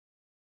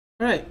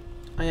Alright,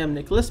 I am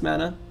Nicholas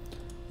Mana,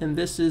 and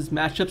this is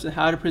matchups and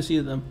how to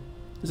perceive them.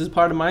 This is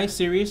part of my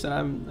series, and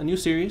I'm a new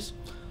series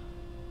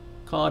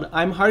called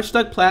I'm Hard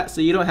Stuck Plat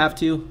So You Don't Have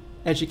To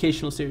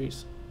educational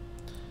series.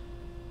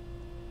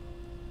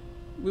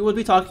 We will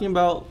be talking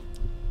about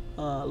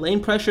lane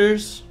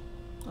pressures,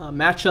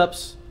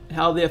 matchups, and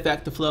how they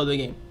affect the flow of the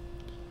game.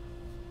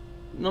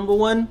 Number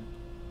one,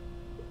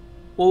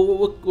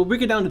 we'll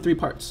break it down to three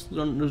parts.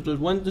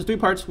 There's three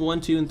parts,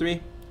 1, 2, and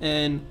 3,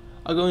 and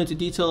I'll go into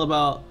detail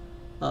about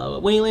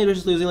winning lanes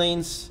versus losing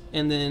lanes,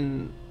 and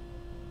then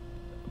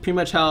pretty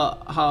much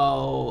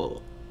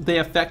how they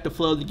affect the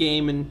flow of the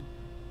game,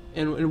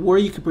 and where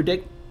you can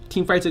predict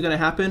team fights are going to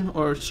happen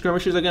or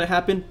skirmishes are going to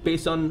happen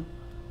based on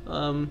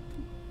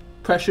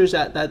pressures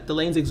that the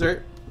lanes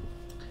exert.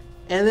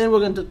 And then we're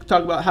going to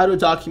talk about how to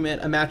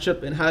document a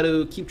matchup and how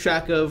to keep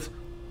track of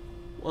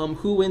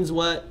who wins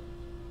what,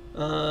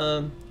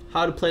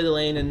 how to play the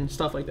lane and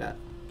stuff like that.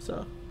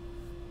 So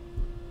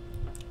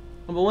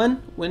number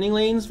one, winning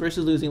lanes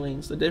versus losing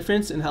lanes. The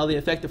difference in how they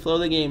affect the flow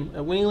of the game.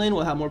 A winning lane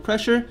will have more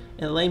pressure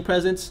and lane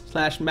presence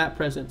 / map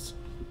presence.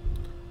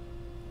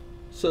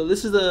 So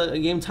this is a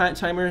game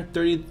timer,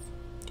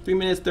 33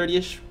 minutes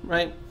 30ish,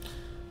 right?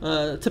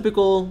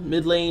 Typical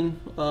mid lane.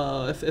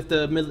 If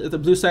the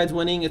blue side's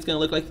winning, it's gonna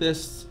look like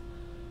this,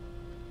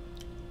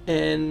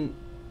 and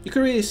you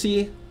can really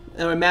see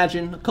or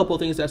imagine a couple of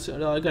things that's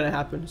gonna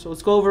happen. So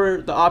let's go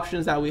over the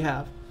options that we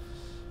have.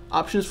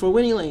 Options for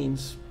winning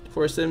lanes: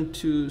 force them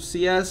to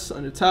CS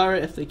under tower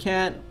if they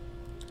can't.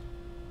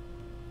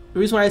 The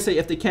reason why I say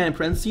if they can in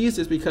parentheses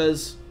is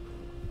because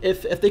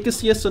if they can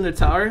CS under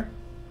tower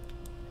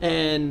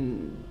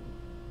and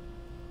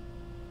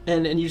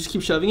you just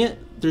keep shoving it,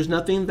 there's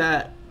nothing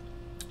that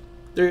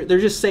they're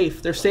just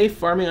safe. They're safe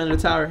farming under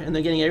the tower, and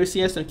they're getting every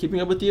CS and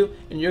keeping up with you,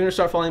 and you're gonna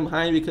start falling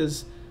behind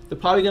because they're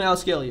probably gonna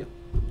outscale you.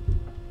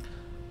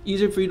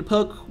 Easier for you to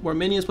poke, more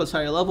minions plus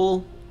higher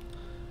level.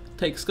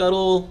 Take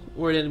scuttle,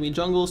 ward enemy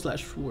jungle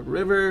 / ward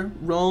river,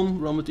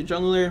 roam with your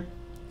jungler.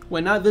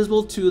 When not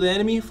visible to the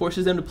enemy,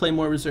 forces them to play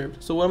more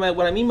reserved. So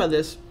what I mean by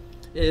this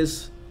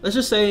is, let's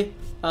just say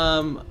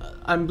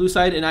I'm blue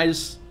side and I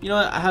just,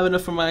 I have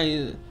enough for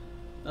my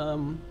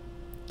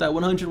that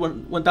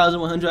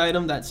 1100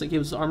 item that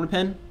gives armor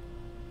pen.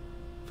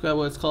 Forgot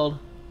what it's called,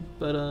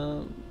 but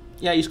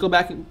yeah, you just go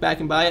back and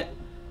buy it.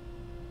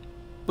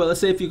 But let's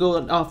say if you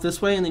go off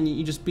this way and then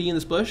you just be in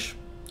this bush,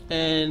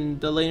 and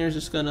the laner's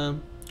just gonna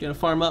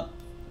farm the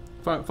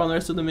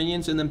rest of the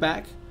minions and then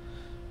back.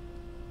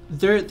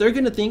 They're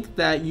gonna think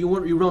that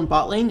you run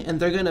bot lane, and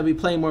they're gonna be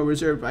playing more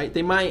reserved, right?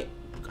 They might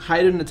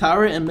hide in the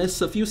tower and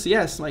miss a few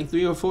CS, like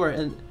 3 or 4,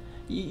 and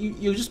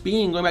you're just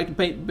going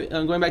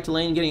back to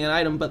lane and getting an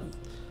item, but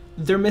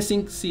they're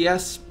missing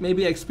CS,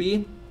 maybe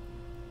XP,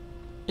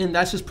 and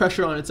that's just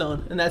pressure on its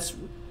own, and that's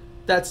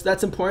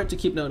important to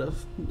keep note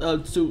of.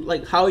 So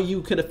like how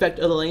you could affect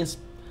other lanes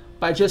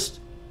by just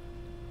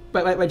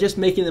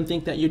making them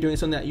think that you're doing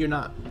something that you're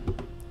not.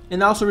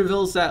 And it also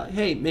reveals that,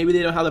 hey, maybe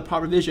they don't have the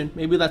proper vision.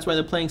 Maybe that's why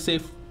they're playing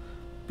safe,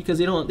 because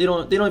they don't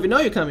even know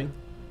you're coming.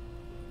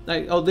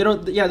 Like, oh, they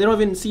don't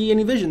even see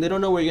any vision. They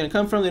don't know where you're gonna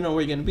come from. They don't know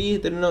where you're gonna be.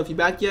 They don't know if you're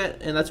back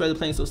yet, and that's why they're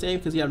playing so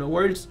safe, because you have no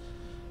words.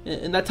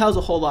 And that tells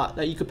a whole lot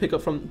that you could pick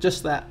up from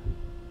just that.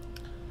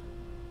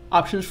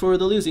 Options for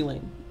the losing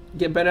lane: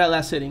 get better at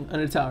last hitting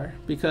under tower,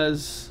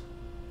 because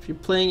if you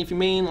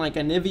main like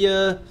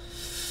Anivia,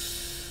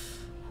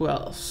 who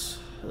else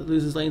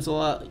loses lanes a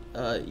lot?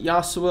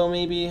 Yasuo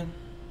maybe.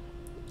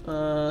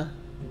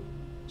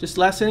 Just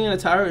last hitting on a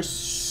tower is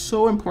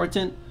so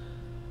important,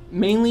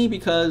 mainly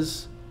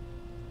because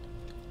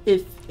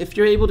if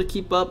you're able to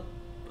keep up,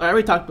 I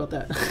already talked about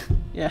that.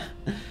 Yeah,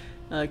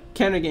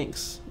 counter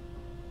ganks.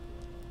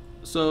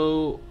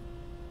 So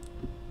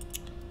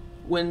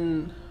what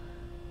do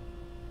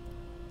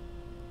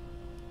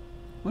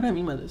I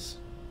mean by this?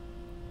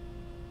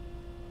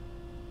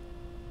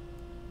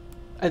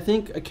 I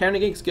think a counter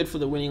gank is good for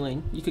the winning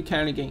lane. You could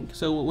counter gank.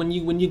 So when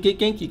you get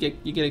ganked, you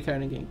get a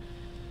counter gank.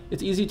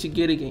 It's easy to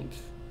get a gank,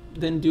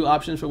 then do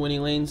options for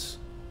winning lanes.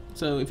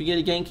 So if you get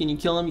a gank and you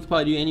kill him, you can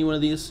probably do any one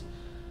of these.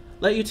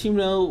 Let your team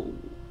know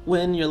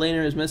when your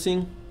laner is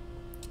missing.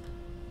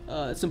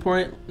 It's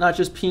important not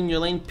just ping your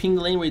lane, ping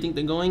the lane where you think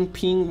they're going,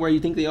 ping where you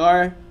think they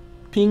are,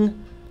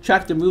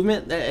 track their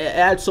movement. It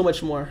adds so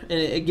much more, and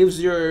it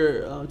gives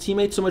your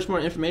teammates so much more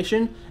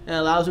information, and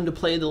allows them to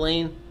play the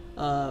lane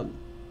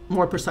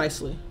more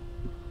precisely.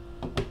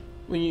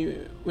 When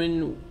your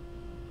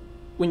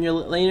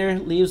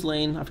laner leaves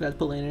lane, I forgot to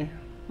put laner.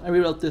 I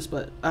rewrote this,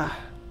 but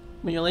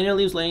when your laner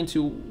leaves lane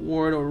to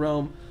ward or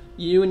roam,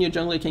 you and your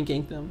jungler can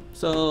gank them.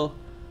 So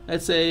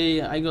let's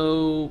say I'm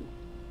gonna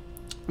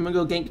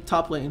go gank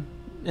top lane,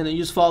 and then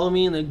you just follow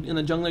me, and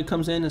the jungler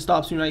comes in and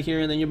stops me right here,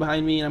 and then you're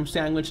behind me, and I'm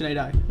sandwiched and I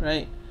die.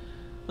 Right?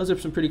 Those are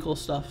some pretty cool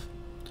stuff.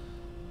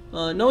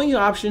 Knowing your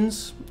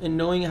options and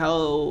knowing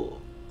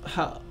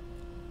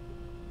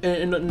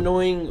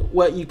knowing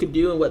what you could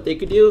do and what they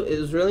could do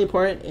is really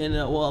important, and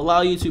it will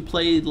allow you to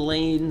play the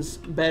lanes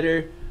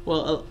better.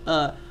 Will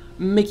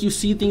make you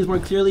see things more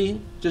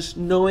clearly. Just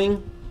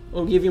knowing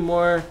will give you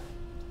more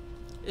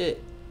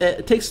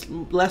it takes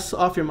less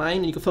off your mind,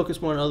 and you can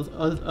focus more on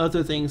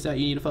other things that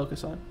you need to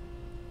focus on.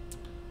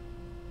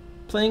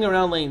 Playing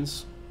around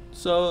lanes.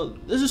 So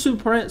this is super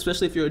important,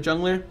 especially if you're a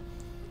jungler.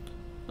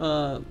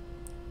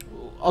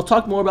 I'll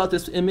talk more about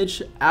this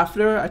image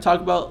after I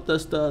talk about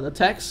the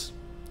text,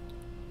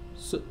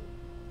 so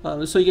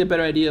you get a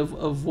better idea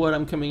of what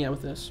I'm coming at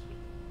with this.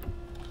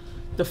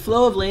 The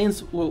flow of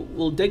lanes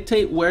will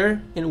dictate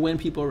where and when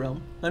people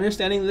roam.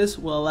 Understanding this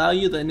will allow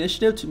you the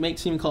initiative to make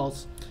team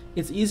calls.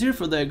 It's easier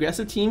for the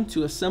aggressive team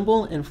to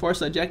assemble and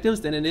force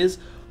objectives than it is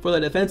for the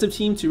defensive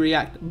team to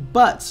react,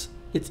 but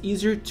it's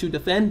easier to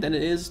defend than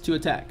it is to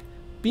attack.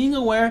 Being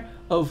aware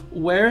of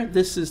where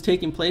this is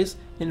taking place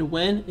and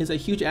when is a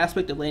huge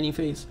aspect of laning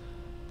phase.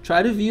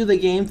 Try to view the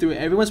game through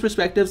everyone's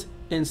perspectives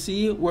and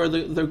see where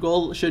their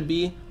goal should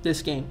be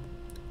this game,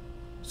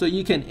 so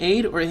you can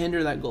aid or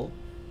hinder that goal.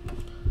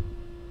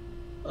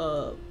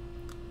 So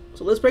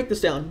let's break this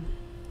down.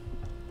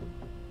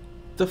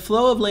 The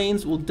flow of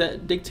lanes will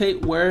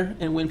dictate where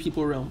and when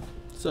people roam.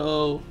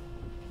 So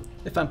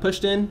if I'm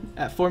pushed in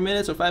at 4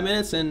 minutes or 5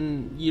 minutes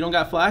and you don't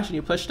got flash and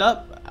you're pushed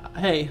up,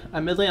 hey,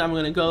 I'm mid lane, I'm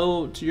going to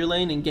go to your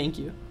lane and gank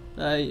you.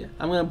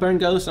 I'm going to burn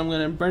ghosts, I'm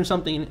going to burn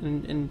something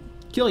and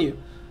kill you.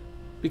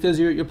 Because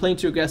you're playing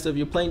too aggressive,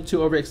 you're playing too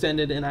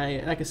overextended, and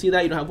I can see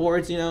that you don't have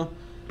wards, you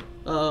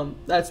know.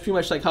 That's pretty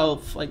much like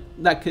how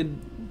that could,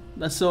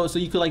 so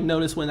you could like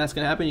notice when that's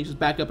going to happen. You just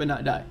back up and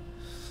not die.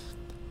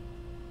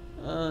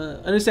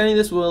 Understanding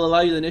this will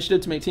allow you the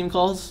initiative to make team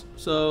calls.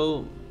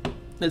 So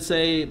let's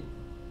say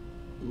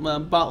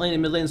bot lane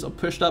and mid lanes are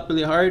pushed up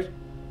really hard.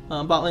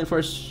 Bot lane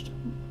first,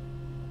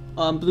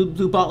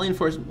 blue bot lane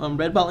first,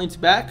 red bot lane to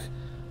back.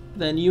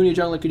 Then you and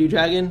your jungler could do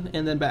dragon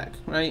and then back,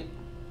 right?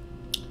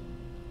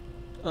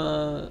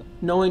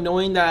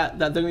 Knowing that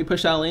they're gonna be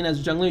pushed out of lane as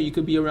a jungler, you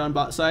could be around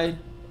bot side,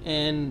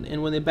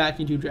 and when they back,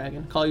 you do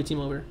dragon. Call your team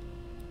over.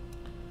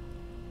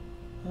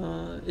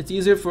 It's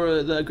easier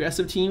for the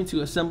aggressive team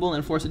to assemble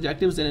and force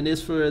objectives than it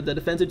is for the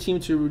defensive team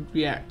to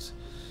react.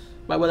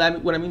 But what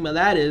I mean by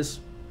that is,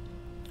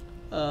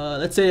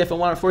 let's say if I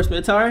want to force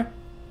mid tower,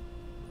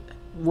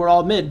 we're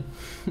all mid.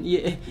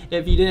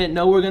 If you didn't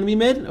know we're going to be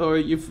mid, or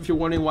if you're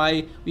wondering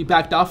why we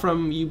backed off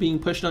from you being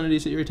pushed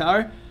underneath your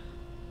tower,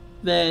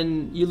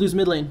 then you lose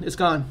mid lane. It's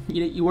gone.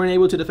 You weren't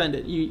able to defend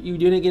it. You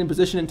didn't get in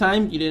position in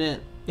time. You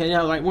didn't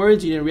have the right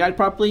words. You didn't react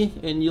properly,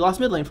 and you lost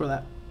mid lane for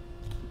that.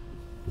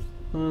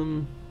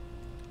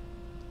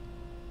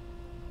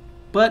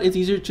 But it's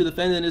easier to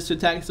defend than it is to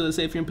attack. So let's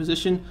say if you're in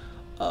position,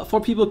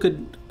 4 people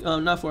could,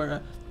 not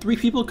 4, 3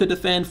 people could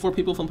defend 4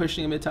 people from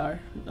pushing a mid tower.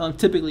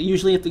 Typically,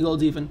 usually if the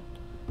goal's even.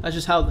 That's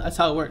just how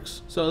it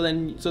works. So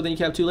then you can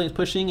have 2 lanes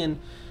pushing, and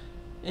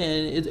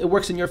it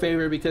works in your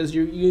favor because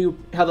you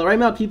have the right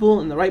amount of people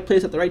in the right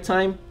place at the right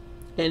time,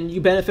 and you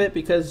benefit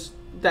because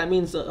that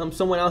means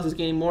someone else is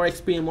gaining more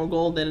XP and more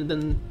gold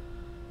than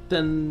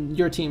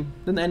your team,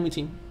 than the enemy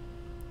team.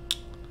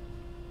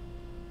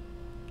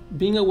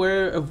 Being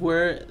aware of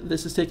where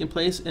this is taking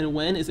place and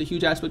when is a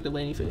huge aspect of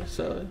laning phase.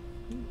 So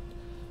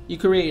you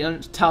can really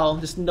tell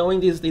just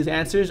knowing these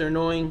answers, or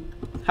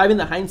having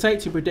the hindsight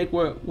to predict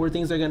where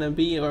things are going to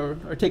be or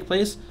take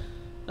place.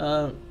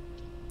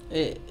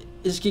 It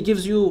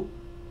gives you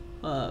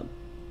a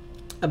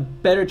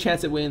better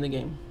chance at winning the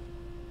game.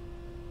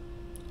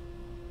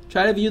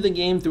 Try to view the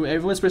game through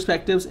everyone's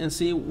perspectives and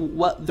see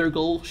what their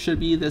goal should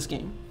be this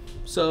game.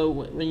 So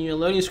when you're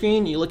loading your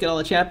screen, you look at all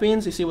the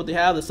champions, you see what they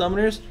have, the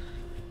summoners.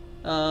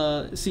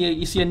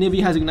 You see a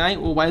Nivea has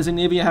Ignite. Well, why does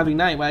Nivea have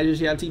Ignite? Why does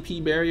she have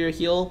TP, barrier,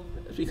 heal?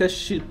 Because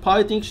she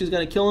probably thinks she's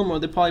going to kill him, or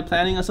they're probably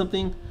planning on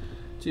something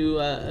to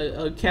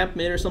a camp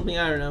mid or something,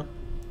 I don't know.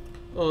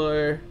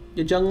 Or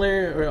your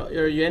jungler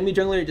or your enemy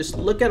jungler, just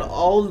look at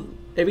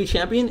every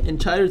champion and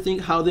try to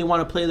think how they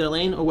want to play their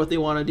lane or what they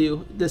want to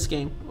do this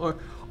game, or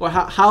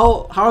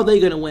how are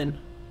they going to win.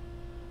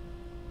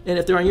 And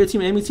if they're on your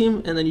team and enemy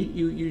team, and then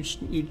you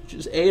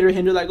just aid or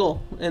hinder that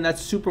goal, and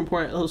that's super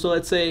important. So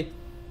let's say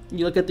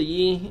you look at the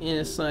Yi, and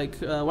it's like,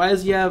 why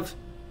does he have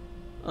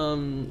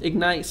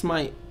Ignite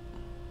Smite?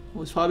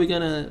 Well, he's probably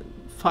gonna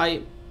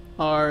fight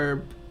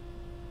our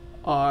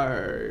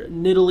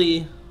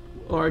Nidalee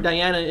or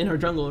Diana in her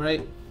jungle,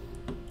 right?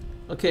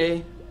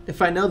 Okay,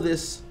 if I know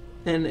this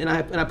and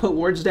I put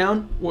wards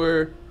down,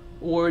 where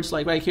wards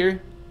like right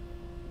here,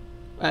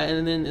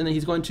 and then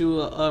he's going to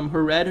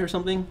her red or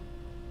something,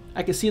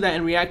 I can see that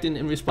and react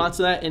in response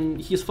to that, and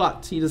he's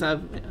fucked. He doesn't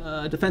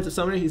have defensive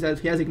summoner. He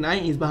has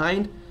Ignite. He's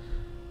behind.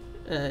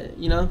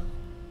 You know,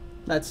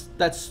 that's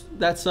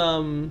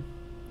something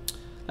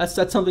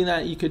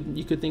that you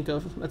could think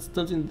of. That's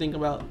something to think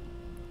about.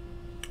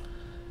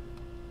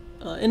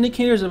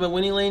 Indicators of a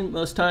winning lane.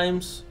 Most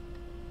times,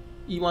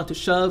 you want to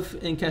shove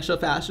and can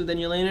shove faster than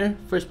your laner.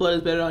 First blood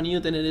is better on you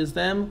than it is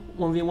them.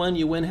 1v1,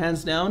 you win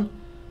hands down.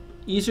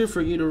 Easier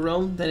for you to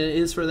roam than it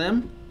is for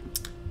them.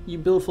 You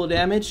build full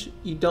damage.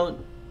 You don't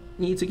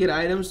need to get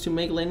items to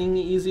make laning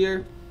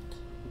easier.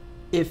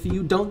 If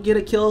you don't get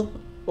a kill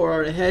or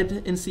are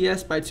ahead in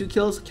CS by 2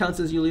 kills, counts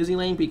as you losing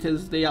lane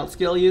because they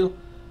outscale you.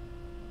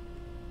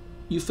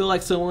 You feel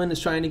like someone is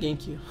trying to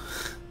gank you.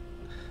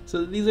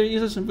 So these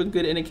are some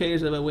good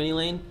indicators of a winning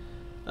lane.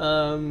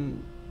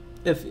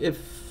 If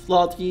a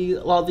lot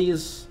of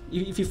these,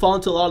 if you fall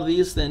into a lot of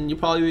these, then you'll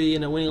probably be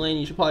in a winning lane.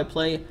 You should probably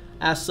play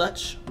as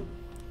such.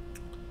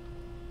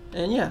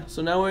 And yeah,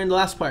 so now we're in the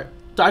last part,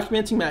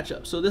 documenting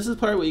matchups. So this is the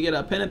part where you get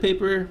a pen and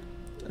paper,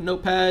 a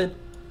notepad,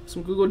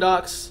 some Google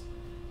Docs,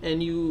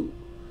 and you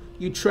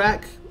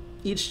track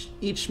each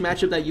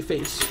matchup that you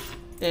face.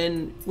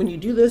 And when you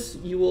do this,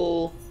 you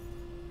will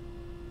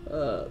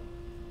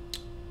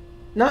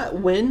not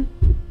win.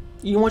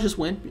 You won't just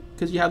win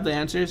because you have the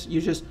answers.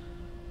 It'll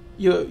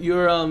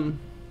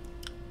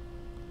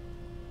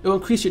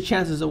increase your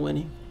chances of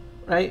winning,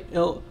 right?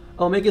 It'll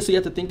make it so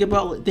you have to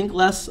think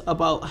less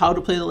about how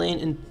to play the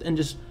lane and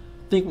just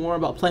think more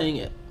about playing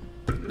it.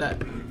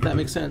 That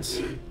makes sense.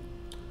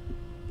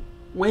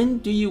 When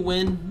do you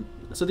win?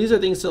 So these are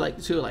things to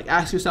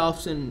ask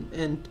yourselves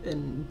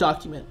and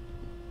document.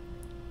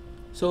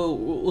 So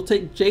we'll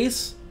take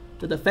Jace,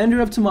 the Defender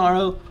of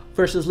Tomorrow,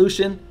 versus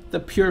Lucian,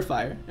 the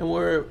Purifier, and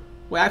we'll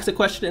ask a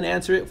question and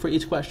answer it for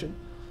each question.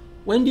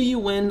 When do you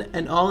win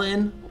an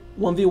all-in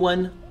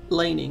 1v1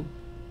 laning?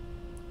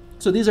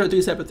 So these are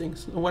 3 separate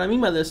things. And what I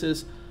mean by this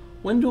is,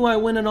 when do I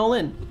win an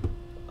all-in?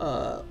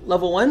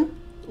 Level 1,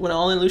 when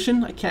all-in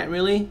Lucian, I can't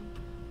really.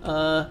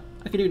 I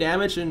can do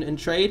damage and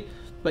trade,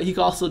 but he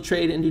can also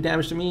trade and do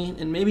damage to me,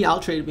 and maybe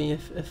out-trade me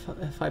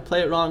if I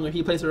play it wrong or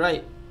he plays it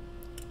right.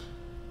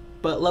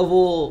 But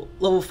level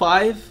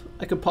 5,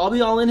 I could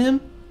probably all-in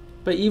him,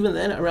 but even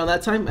then, around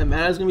that time, my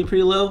mana is going to be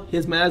pretty low,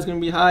 his mana is going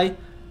to be high,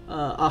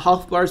 our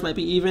health bars might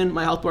be even,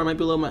 my health bar might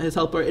be low, his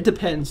health bar, it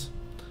depends.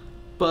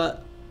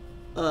 But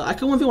I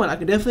can 1v1, I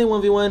can definitely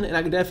 1v1, and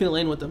I can definitely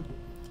lane with him.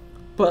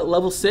 But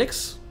level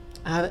 6,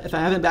 if I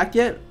haven't backed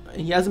yet,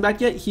 and he hasn't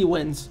backed yet, he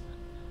wins.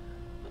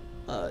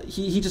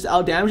 He just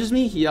out damages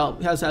me. He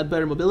has had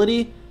better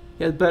mobility.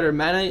 He has better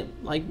mana,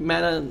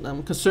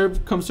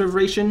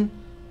 conservation,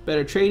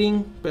 better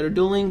trading, better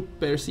dueling,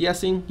 better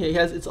CSing.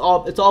 Yeah, it's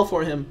all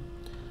for him.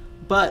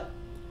 But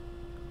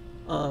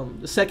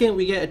the second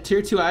we get a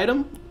tier 2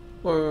 item,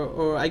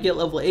 or I get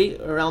level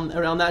 8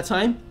 around that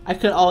time, I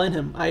could all in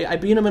him. I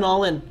beat him in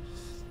all in.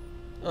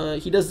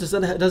 He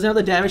doesn't have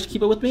the damage to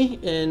keep up with me,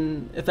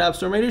 and if I have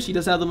Storm Raiders, he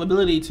doesn't have the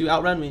mobility to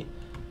outrun me.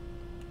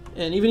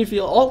 And even if he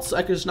ults,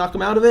 I could just knock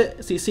him out of it,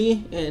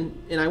 CC, and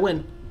I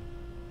win.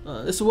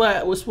 This is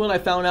what I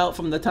found out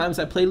from the times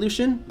I played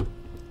Lucian,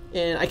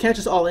 and I can't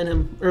just all in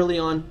him early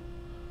on.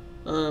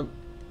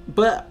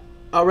 But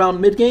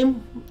around mid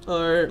game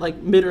or like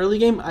mid early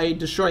game, I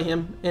destroy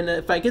him, and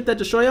if I get that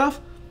destroy off,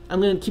 I'm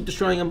gonna keep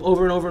destroying him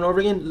over and over and over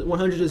again,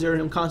 100 to 0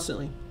 him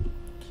constantly.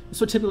 That's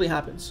what typically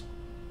happens.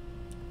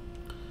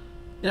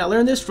 And I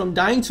learned this from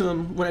dying to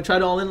him when I tried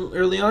to all in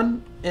early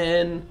on,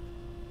 and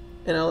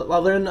I'll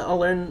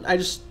learn.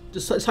 Just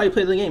that's how you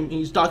play the game.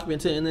 You just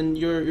document it, and then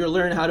you'll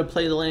learn how to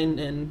play the lane.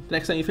 And the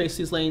next time you face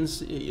these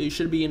lanes, you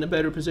should be in a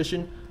better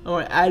position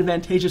or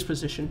advantageous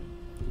position.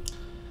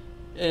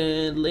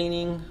 And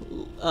laning.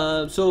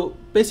 So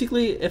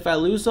basically, if I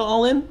lose the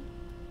all in,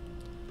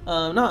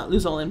 not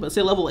lose all in, but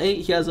say level 8,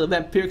 he has a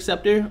Vampiric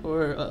Scepter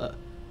or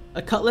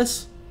a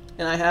Cutlass,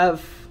 and I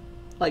have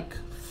like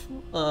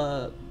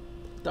the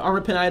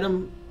armor pin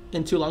item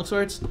and 2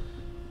 longswords.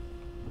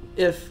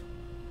 If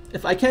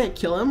I can't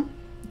kill him,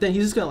 then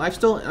he's just gonna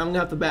lifesteal, and I'm gonna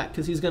have to back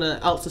because he's gonna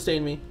out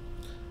sustain me.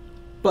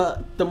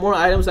 But the more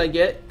items I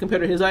get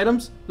compared to his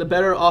items, the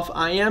better off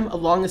I am, as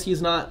long as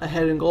he's not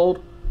ahead in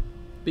gold,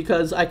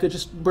 because I could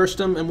just burst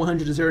him and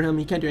 100 to 0 him.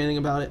 He can't do anything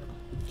about it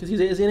because he's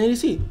an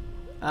ADC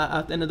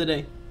at the end of the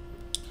day.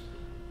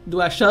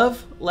 Do I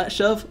shove, let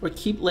shove, or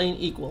keep lane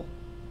equal?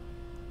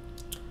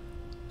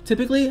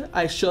 Typically,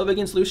 I shove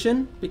against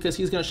Lucian because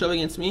he's gonna shove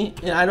against me,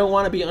 and I don't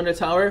want to be under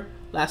tower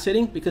last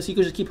hitting because he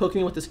could just keep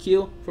hooking me with his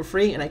Q for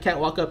free, and I can't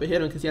walk up and hit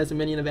him because he has a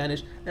minion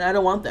advantage, and I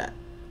don't want that.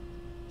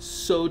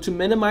 So to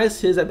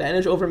minimize his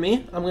advantage over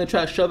me, I'm going to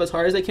try to shove as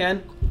hard as I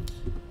can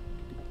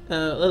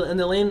in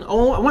the lane. I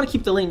want to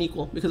keep the lane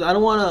equal because I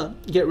don't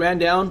want to get ran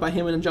down by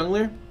him and a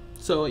jungler.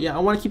 So yeah, I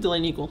want to keep the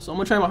lane equal. So I'm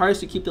going to try my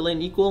hardest to keep the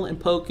lane equal and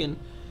poke and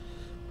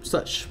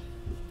such.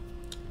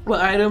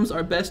 What items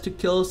are best to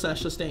kill /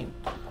 sustain?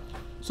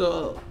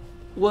 So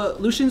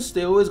what Lucians,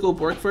 they always go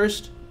Bork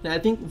first. And I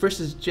think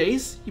versus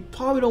Jace, you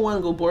probably don't want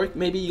to go Bork.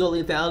 Maybe you go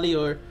Lethality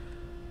or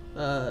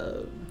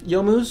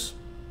Yomu's.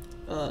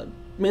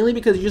 Mainly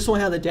because you just won't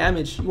have the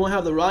damage. You won't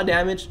have the raw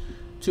damage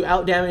to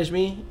out damage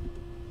me,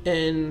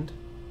 and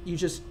you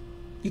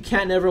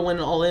can't never win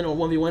an all in or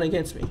 1v1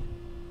 against me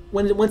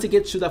once it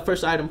gets to that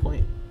first item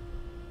point.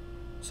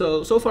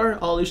 So far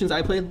all Lucians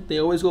I played, they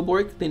always go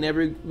Bork. They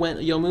never went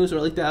Yomu's or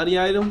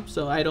Lethality item.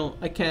 So I don't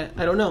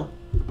know.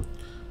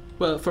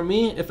 But for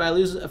me, if I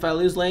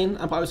lose lane,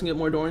 I'm probably just gonna get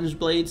more Doran's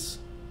blades.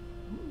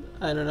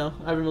 I don't know.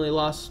 I haven't really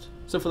lost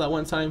except for that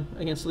one time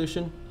against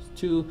Lucian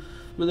to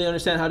really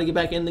understand how to get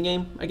back in the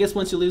game. I guess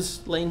once you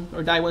lose lane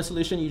or die one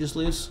solution, you just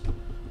lose.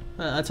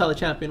 That's how the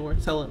champion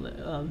works.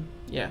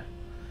 Yeah.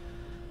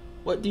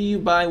 What do you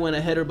buy when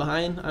ahead or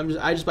behind?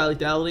 I just buy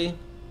Lethality.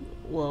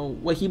 Well,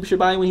 what he should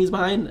buy when he's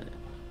behind,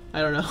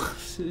 I don't know.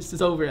 This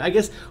is over. I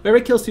guess whoever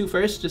kills 2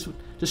 first just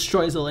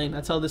destroys the lane.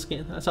 That's how this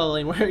game. That's how the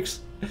lane works.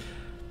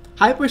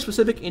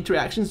 Hyper-specific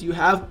interactions you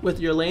have with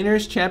your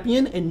laner's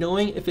champion and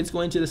knowing if it's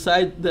going to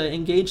decide the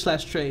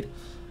engage/trade.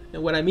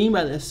 And what I mean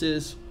by this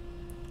is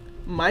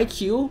my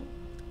Q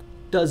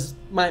does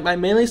my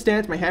melee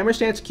stance, my hammer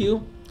stance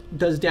Q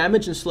does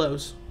damage and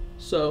slows.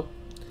 So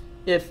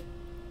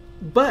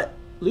but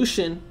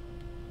Lucian,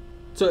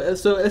 so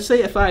let's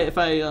say if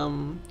I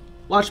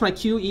launch my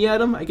Q, E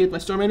at him, I get my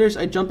Storm Raiders,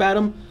 I jump at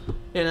him,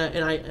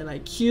 and I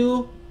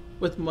Q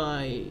with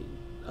my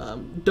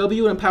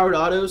W and powered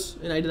autos,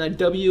 and I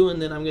W,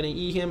 and then I'm gonna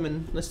E him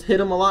and let's hit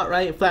him a lot,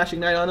 right? And flash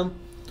ignite on him.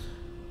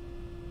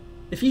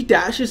 If he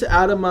dashes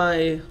out of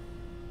my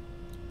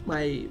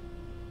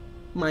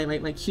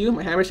Q,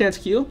 my hammer stance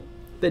Q,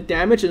 the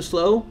damage and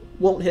slow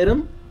won't hit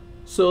him.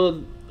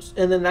 So,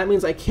 and then that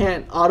means I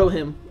can't auto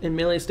him in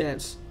melee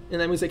stance,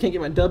 and that means I can't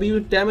get my W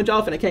damage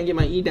off, and I can't get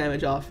my E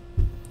damage off.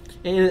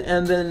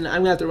 And then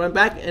I'm gonna have to run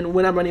back, and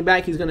when I'm running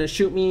back, he's gonna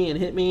shoot me and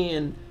hit me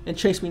and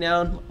chase me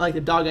down like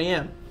the dog I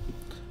am.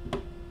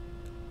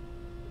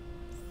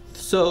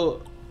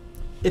 So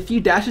if he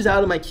dashes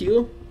out of my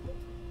Q,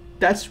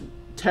 that's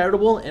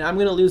terrible, and I'm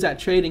gonna lose that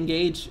trade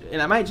engage,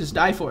 and I might just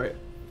die for it.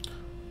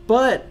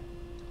 But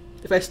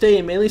if I stay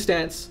in melee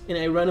stance and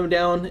I run him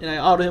down and I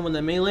auto him with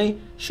the melee,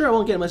 sure, I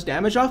won't get much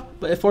damage off,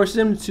 but it forces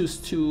him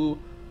to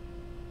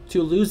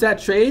lose that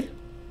trade.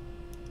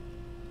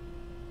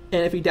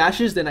 And if he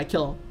dashes, then I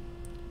kill him,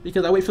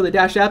 because I wait for the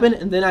dash to happen,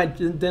 and then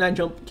I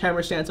jump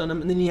camera stance on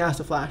him, and then he has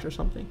to flash or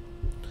something.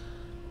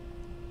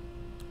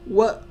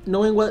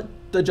 Knowing what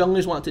the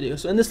junglers want to do.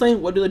 So in this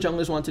lane, what do the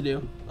junglers want to do?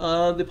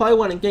 They probably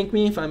want to gank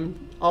me if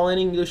I'm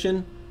all-inning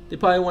Lucian. They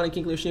probably want to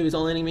gank Lucian if he's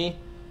all-inning me.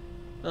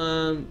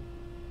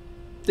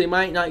 They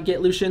might not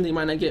get Lucian. They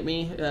might not get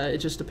me. It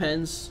just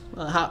depends.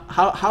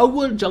 How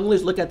would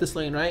junglers look at this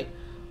lane, right?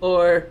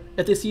 Or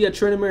if they see a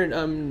Tryndamere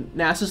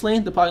Nasus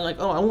lane, they're probably like,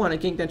 oh, I want to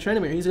gank that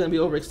Tryndamere. He's going to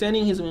be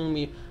overextending. He's going to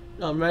be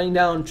running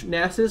down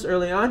Nasus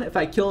early on. If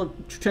I kill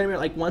Tryndamere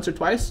like once or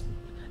twice,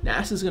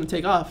 Nasus is going to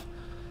take off.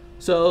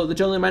 So the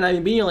jungler might not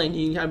even be in your lane.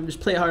 You can just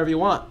play it however you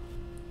want.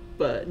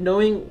 But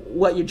knowing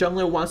what your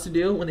jungler wants to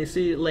do when they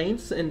see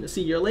lanes and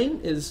see your lane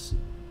is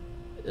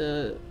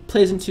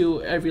plays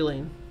into every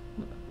lane.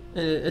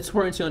 And it's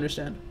important to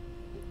understand.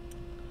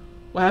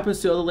 What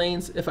happens to other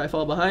lanes if I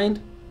fall behind?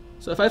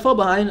 So if I fall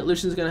behind,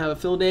 Lucian's going to have a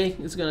field day.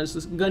 He's going to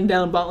just gun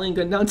down bot lane,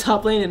 gun down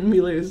top lane, and we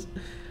lose.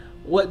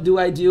 What do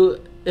I do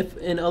if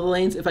in other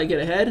lanes if I get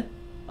ahead?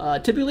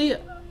 Typically,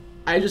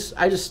 I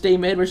just stay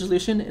mid versus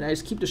Lucian, and I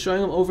just keep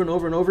destroying him over and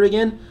over and over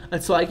again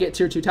until I get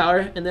tier 2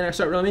 tower, and then I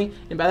start roaming.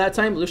 And by that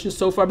time, Lucian's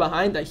so far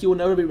behind that he will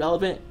never be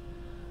relevant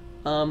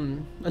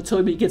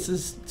until he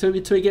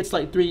gets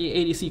like 3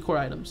 ADC core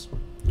items.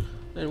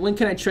 And when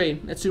can I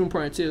trade? That's super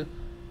important too.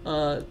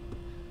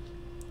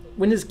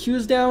 When his Q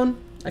is down,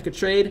 I could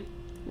trade.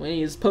 When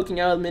he's poking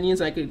out of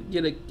minions, I could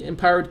get an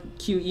empowered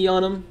QE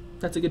on him.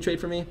 That's a good trade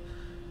for me.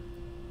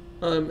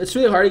 It's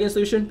really hard against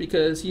Lucian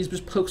because he's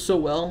just poked so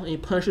well and he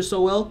punishes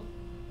so well.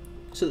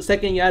 So the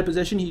second you add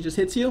position, he just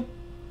hits you.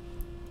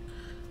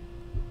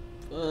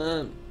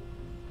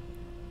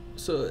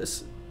 So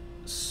it's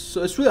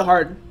really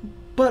hard.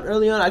 But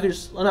early on, I could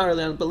just, well, not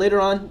early on, but later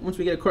on, once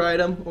we get a core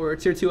item or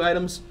tier 2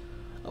 items,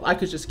 I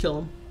could just kill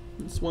him.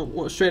 It's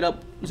one straight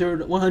up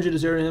 100 to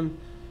 0 to him,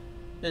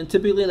 and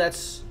typically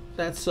that's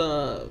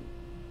how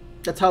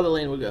the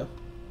lane would go.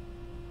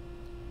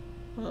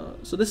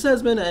 So this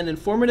has been an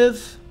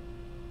informative,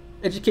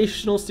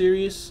 educational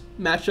series,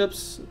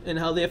 matchups and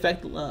how they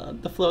affect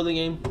the flow of the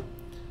game.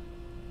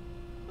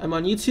 I'm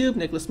on YouTube,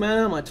 Nicholas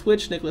Mana. I'm on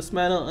Twitch, Nicholas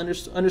Mana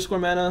 _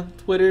 Mana.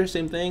 Twitter,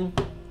 same thing.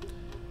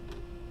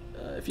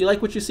 If you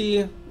like what you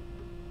see,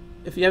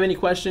 if you have any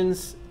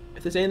questions,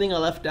 if there's anything I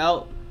left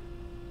out,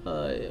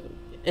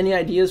 any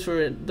ideas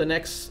for the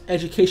next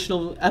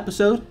educational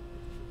episode,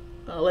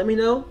 let me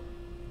know.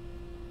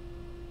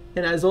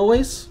 And as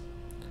always,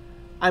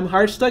 I'm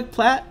Hard Stuck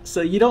Plat,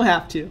 so you don't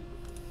have to.